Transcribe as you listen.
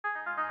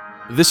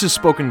This is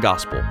Spoken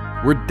Gospel.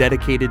 We're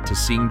dedicated to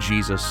seeing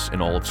Jesus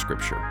in all of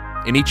Scripture.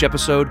 In each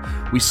episode,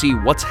 we see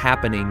what's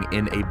happening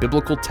in a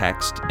biblical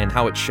text and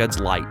how it sheds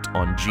light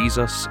on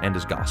Jesus and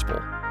his gospel.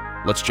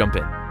 Let's jump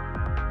in.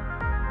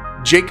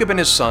 Jacob and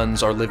his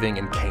sons are living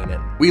in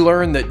Canaan. We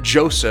learn that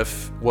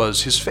Joseph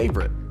was his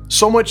favorite.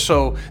 So much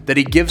so that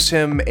he gives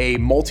him a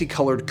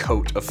multicolored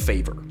coat of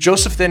favor.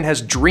 Joseph then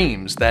has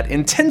dreams that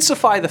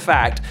intensify the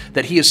fact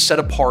that he is set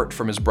apart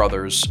from his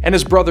brothers, and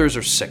his brothers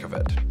are sick of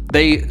it.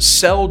 They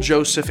sell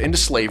Joseph into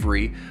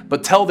slavery,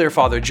 but tell their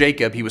father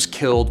Jacob he was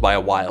killed by a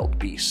wild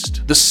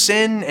beast. The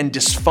sin and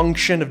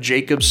dysfunction of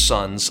Jacob's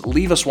sons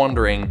leave us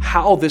wondering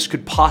how this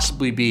could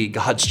possibly be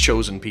God's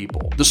chosen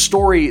people. The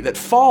story that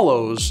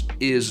follows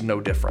is no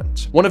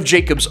different. One of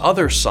Jacob's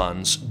other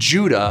sons,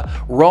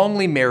 Judah,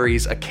 wrongly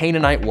marries a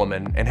Canaanite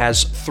woman and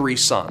has 3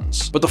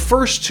 sons. But the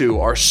first 2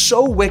 are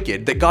so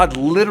wicked that God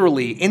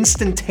literally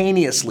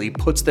instantaneously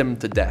puts them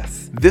to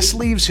death. This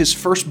leaves his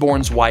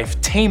firstborn's wife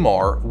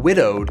Tamar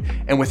widowed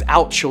and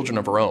without children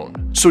of her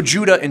own. So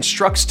Judah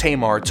instructs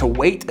Tamar to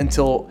wait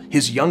until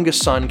his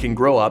youngest son can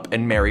grow up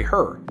and marry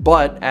her.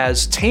 But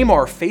as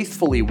Tamar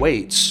faithfully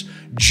waits,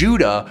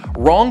 Judah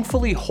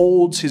wrongfully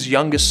holds his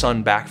youngest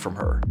son back from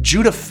her.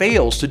 Judah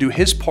fails to do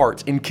his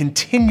part in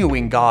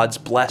continuing God's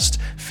blessed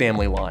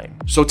family line.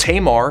 So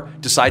Tamar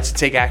decides to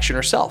take action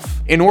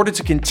herself. In order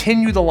to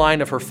continue the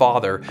line of her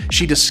father,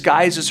 she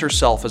disguises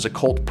herself as a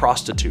cult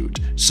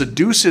prostitute,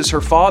 seduces her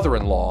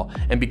father-in-law,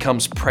 and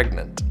becomes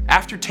pregnant.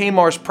 After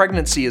Tamar's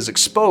pregnancy is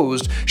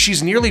exposed,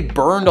 she's nearly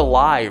burned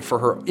alive for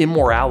her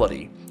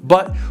immorality.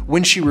 But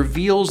when she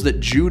reveals that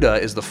Judah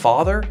is the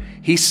father,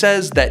 he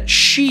says that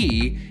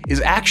she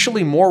is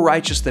actually more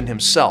righteous than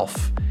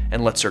himself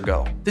and lets her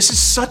go. This is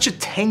such a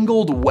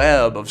tangled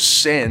web of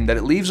sin that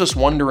it leaves us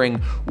wondering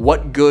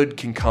what good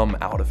can come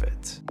out of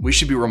it. We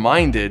should be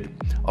reminded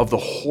of the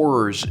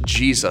horrors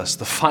Jesus,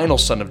 the final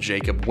son of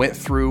Jacob, went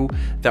through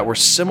that were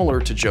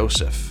similar to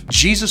Joseph.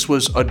 Jesus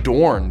was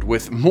adorned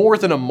with more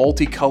than a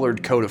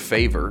multicolored coat of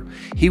favor.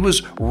 He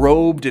was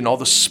robed in all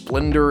the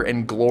splendor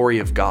and glory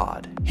of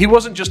God. He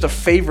wasn't just a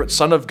favorite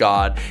son of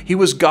God, he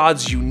was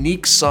God's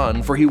unique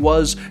son, for he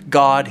was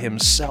God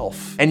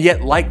himself. And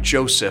yet, like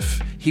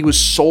Joseph, he was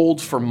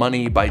sold for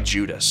money by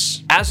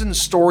Judas. As in the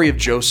story of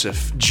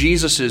Joseph,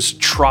 Jesus'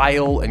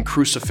 trial and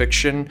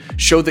crucifixion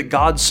show that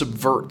God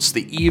subverts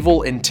the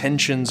evil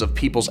intentions of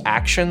people's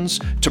actions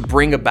to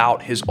bring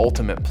about his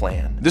ultimate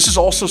plan. This is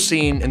also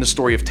seen in the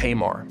story of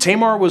Tamar.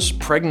 Tamar was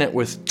pregnant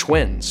with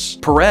twins.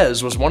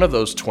 Perez was one of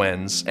those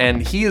twins,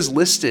 and he is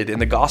listed in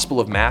the Gospel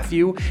of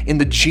Matthew in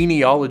the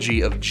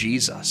genealogy of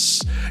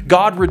Jesus.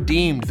 God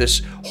redeemed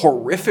this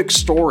horrific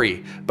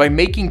story by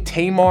making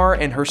Tamar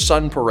and her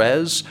son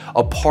Perez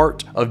a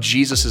part of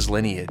Jesus'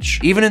 lineage.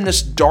 Even in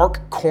this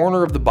dark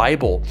corner of the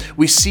Bible,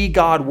 we see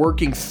God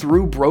working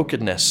through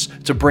brokenness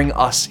to bring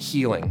us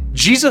healing.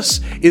 Jesus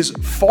is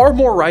far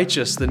more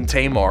righteous than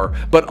Tamar,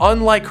 but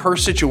unlike her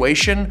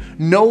situation,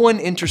 no one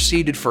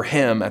interceded for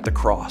him at the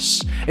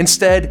cross.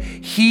 Instead,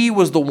 he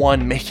was the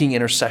one making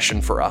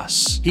intercession for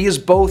us. He is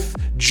both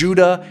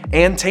Judah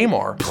and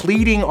Tamar,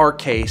 pleading our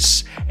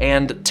case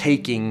and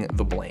taking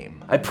the blame.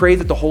 I pray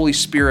that the Holy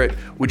Spirit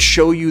would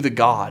show you the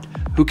God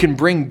who can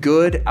bring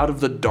good out of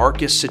the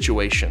darkest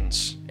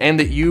situations, and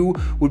that you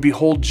would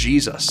behold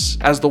Jesus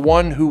as the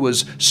one who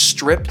was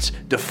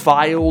stripped,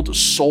 defiled,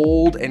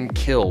 sold, and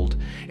killed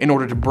in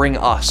order to bring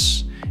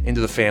us into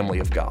the family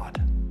of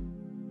God.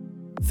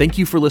 Thank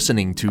you for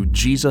listening to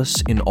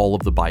Jesus in All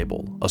of the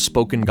Bible, a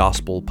Spoken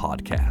Gospel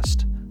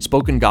podcast.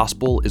 Spoken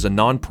Gospel is a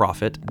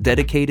nonprofit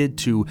dedicated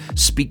to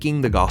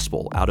speaking the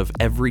gospel out of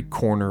every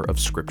corner of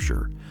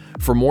Scripture.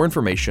 For more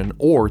information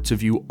or to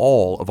view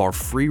all of our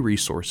free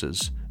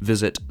resources,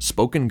 visit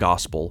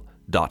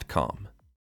spokengospel.com.